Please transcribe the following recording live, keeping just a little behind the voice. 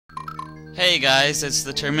Hey guys, it's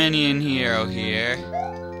the Terminian Hero here,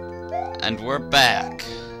 and we're back.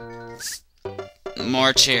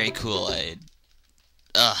 More cherry Kool-Aid.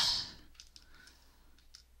 Ugh.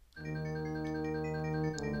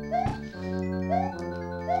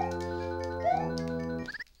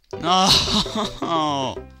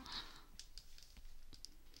 Oh!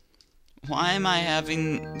 Why am I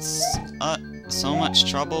having so much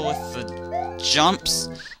trouble with the jumps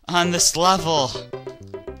on this level?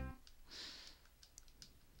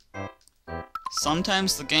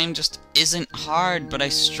 Sometimes the game just isn't hard, but I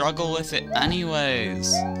struggle with it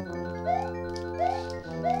anyways.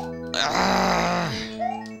 Arrgh.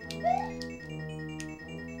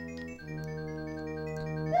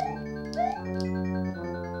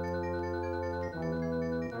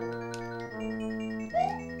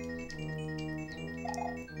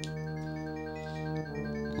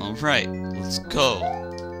 Alright, let's go.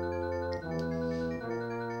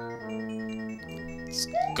 Let's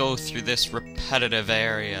go through this repetitive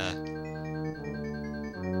area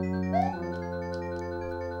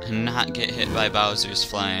and not get hit by Bowser's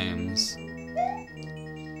flames.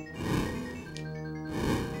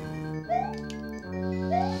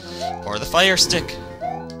 Or the fire stick.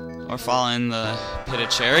 Or fall in the pit of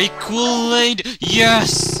cherry Kool-Aid.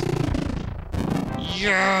 Yes!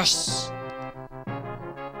 Yes!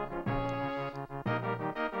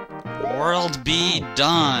 World be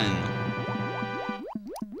done.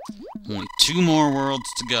 Only 2 more worlds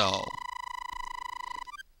to go.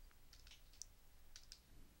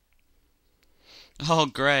 Oh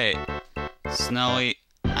great. Snowy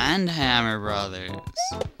and Hammer Brothers.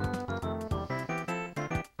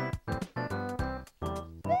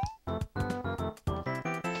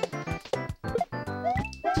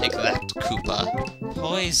 Take that, Koopa.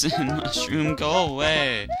 Poison mushroom, go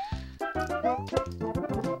away.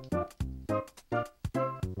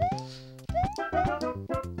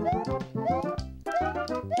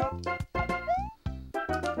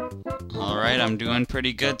 Alright, I'm doing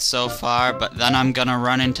pretty good so far, but then I'm gonna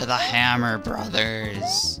run into the Hammer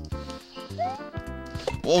Brothers.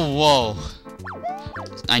 Whoa, whoa.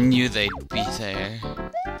 I knew they'd be there.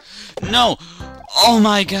 No! Oh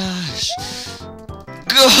my gosh!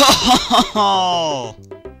 Go!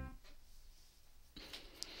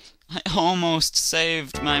 I almost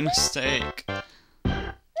saved my mistake.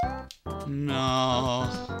 No.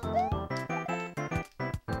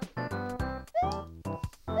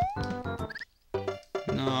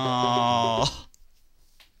 No.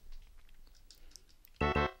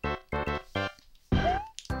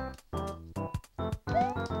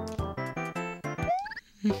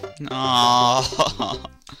 No.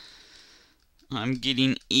 I'm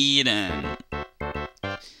getting eaten.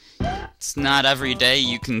 It's not every day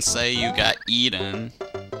you can say you got eaten.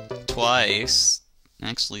 Twice.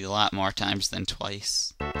 Actually, a lot more times than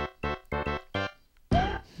twice.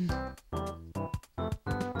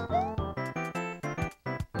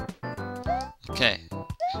 Okay.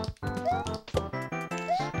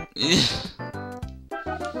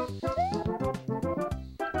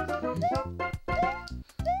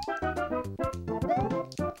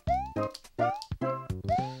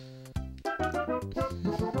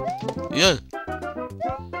 Yeah.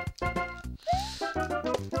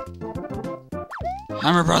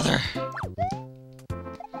 Hammer Brother.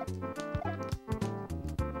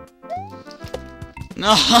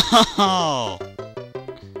 No.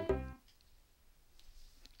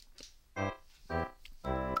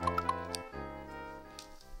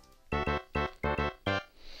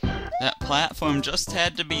 That platform just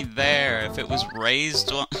had to be there. If it was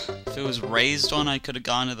raised one, I could have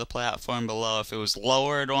gone to the platform below. If it was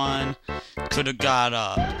lowered one, could have got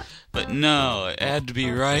up. But no, it had to be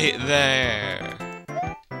right there.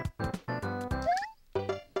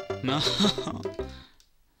 No.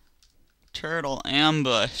 Turtle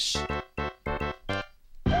ambush.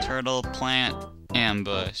 Turtle plant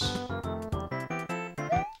ambush.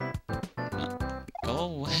 Go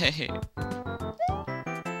away.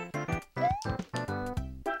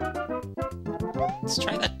 Let's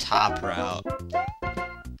try the top route.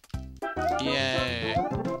 Yay.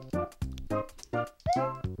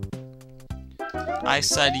 I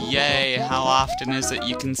said yay. How often is it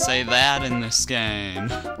you can say that in this game?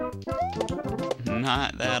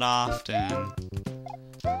 Not that often.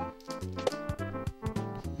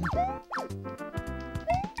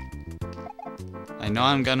 I know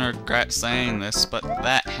I'm gonna regret saying this, but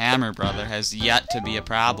that Hammer Brother has yet to be a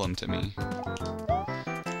problem to me.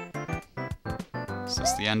 Is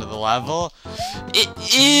this the end of the level? It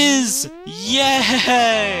is!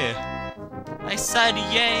 Yay! I said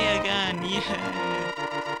yay again, yay!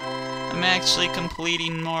 I'm I'm actually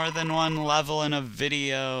completing more than one level in a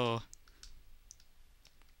video.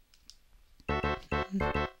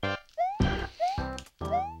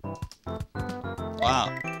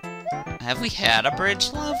 Wow. Have we had a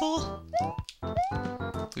bridge level?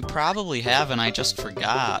 We probably haven't, I just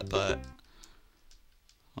forgot, but...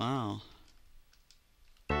 Wow.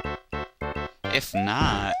 If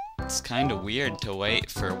not, it's kinda weird to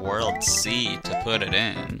wait for World C to put it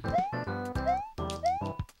in.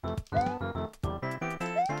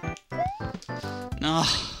 No.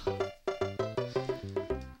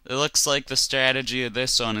 It looks like the strategy of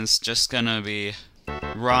this one is just gonna be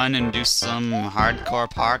run and do some hardcore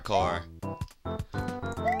parkour.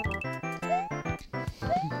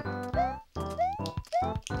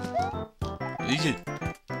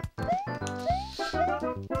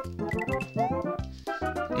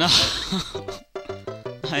 No.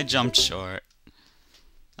 I jumped short.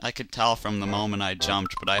 I could tell from the moment I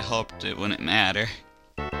jumped, but I hoped it wouldn't matter.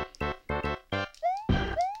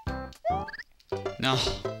 No.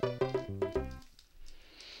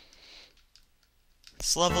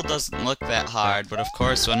 This level doesn't look that hard, but of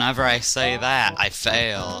course whenever I say that, I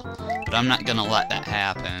fail. But I'm not gonna let that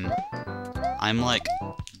happen. I'm like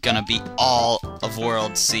gonna beat all of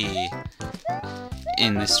World C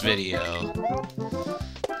in this video.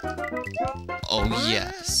 Oh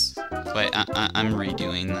yes. Wait, I'm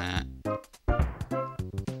redoing that.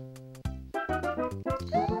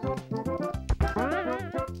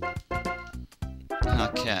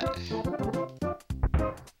 Okay.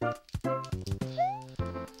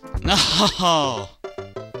 No!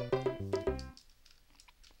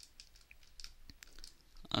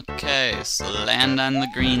 Okay, so land on the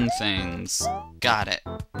green things. Got it.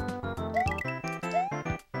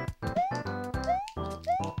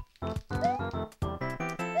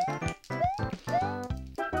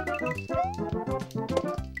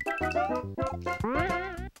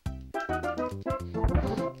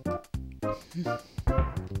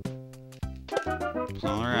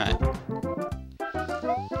 Alright.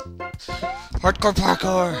 Hardcore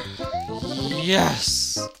parkour!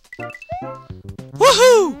 Yes!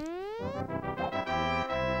 Woohoo!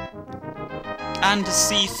 And to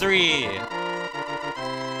C3!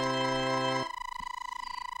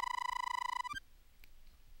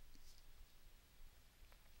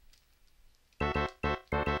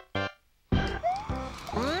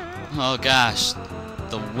 Oh gosh,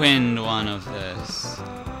 the wind one of this.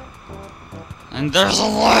 And there's a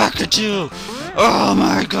Lakitu! Oh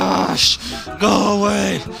my gosh! Go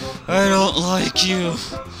away! I don't like you!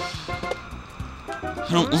 I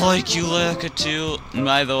don't like you, Lakitu. And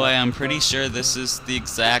by the way, I'm pretty sure this is the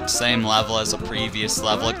exact same level as a previous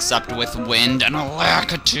level, except with wind and a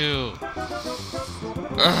Lakitu!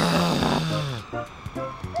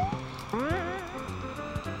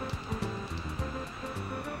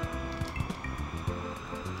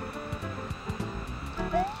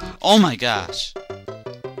 Oh my gosh!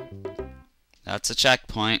 That's a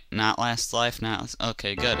checkpoint. Not last life, not last...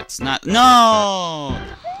 Okay, good. It's not... No!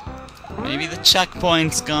 Maybe the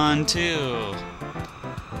checkpoint's gone too.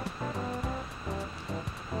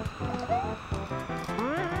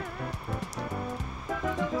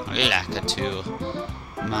 Lakitu,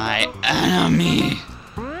 my enemy!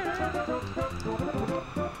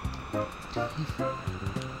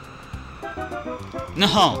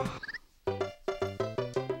 No!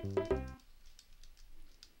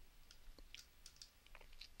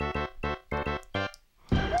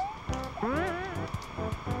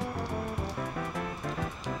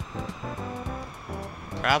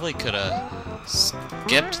 Probably could have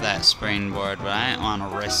skipped that springboard, but I didn't want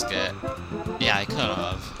to risk it. Yeah, I could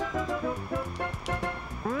have.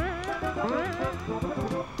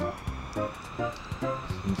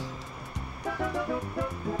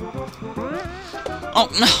 Oh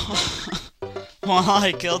no! Well,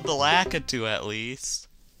 I killed the Lakitu at least.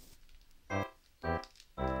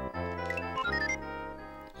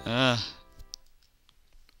 Ugh.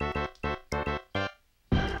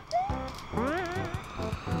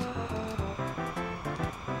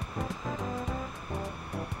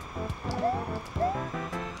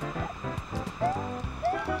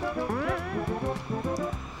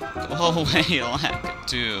 Go away,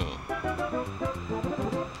 Lakitu.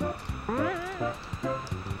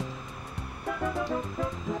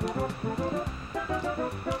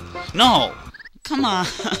 No! Come on!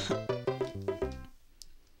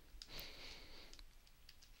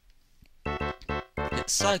 It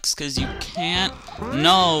sucks because you can't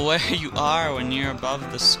know where you are when you're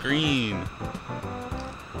above the screen.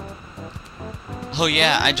 Oh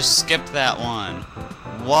yeah, I just skipped that one.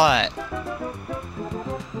 What?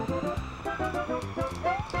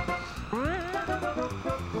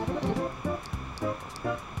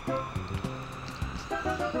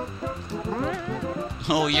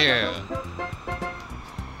 Oh yeah.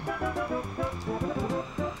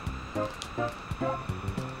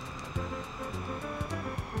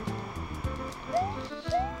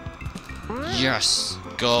 Yes,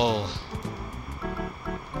 go.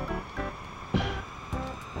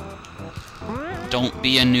 Don't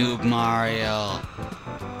be a noob, Mario.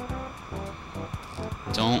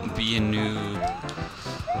 Don't be a noob.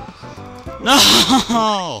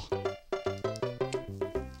 No!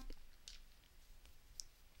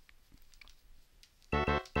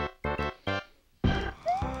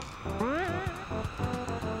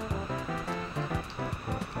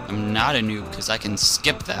 I'm not a noob because I can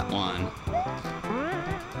skip that one.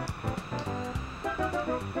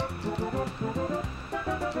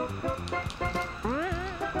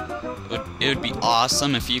 It would be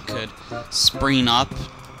awesome if you could spring up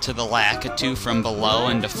to the Lakitu from below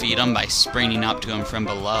and defeat him by springing up to him from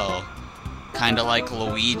below. Kinda like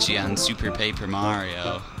Luigi on Super Paper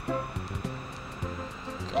Mario.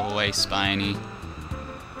 Go away, Spiny.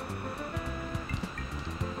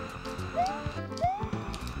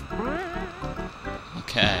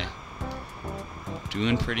 Okay.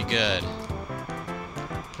 Doing pretty good.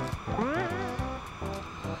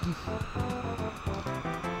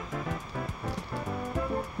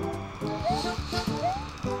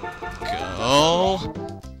 Go.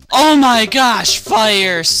 Oh my gosh,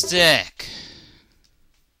 Fire Stick!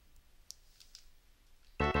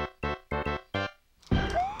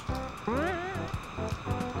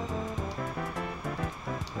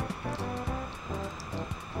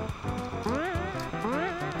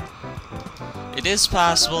 It is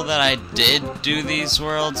possible that I did do these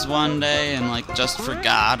worlds one day and like just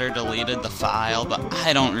forgot or deleted the file, but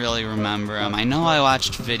I don't really remember them. I know I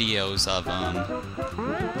watched videos of them,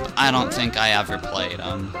 but I don't think I ever played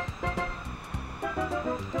them.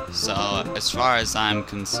 So, as far as I'm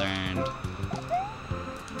concerned,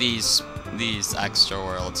 these extra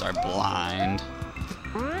worlds are blind.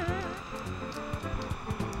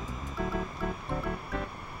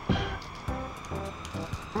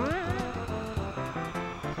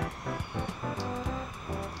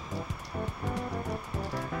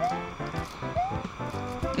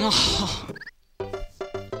 Oh.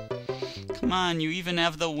 Come on, you even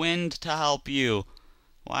have the wind to help you.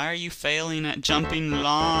 Why are you failing at jumping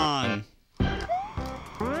long? You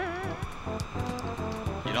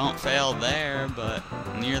don't fail there, but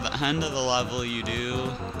near the end of the level you do.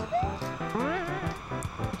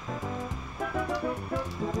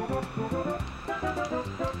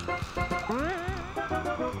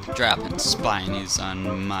 Dropping Spinies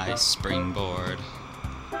on my springboard.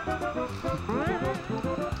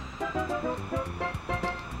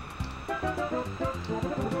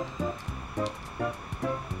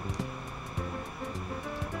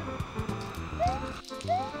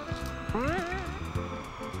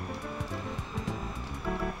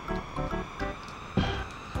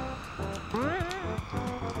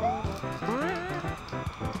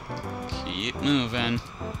 Keep moving.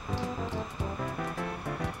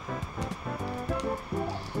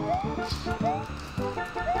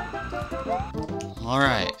 All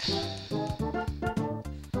right.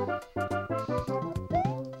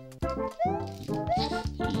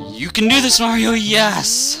 You can do this, Mario.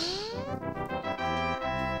 Yes.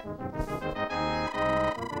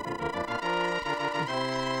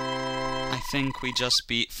 I think we just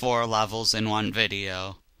beat 4 levels in one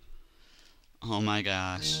video. Oh my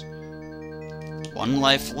gosh. 1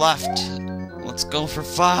 life left. Let's go for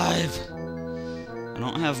 5. I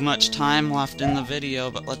don't have much time left in the video,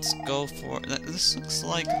 but let's go for it. This looks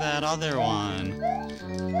like that other one.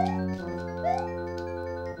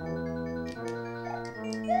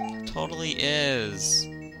 Totally is.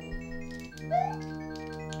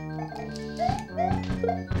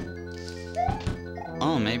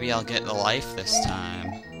 Oh, maybe I'll get the life this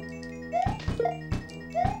time.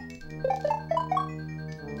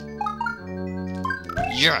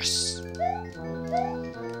 Yes!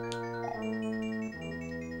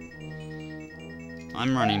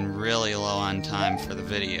 I'm running really low on time for the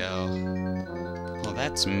video. Oh,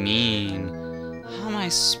 that's mean. How am I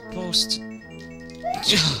supposed to...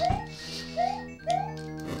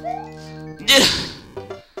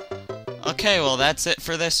 Okay, well that's it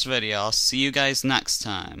for this video. I'll see you guys next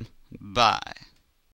time. Bye.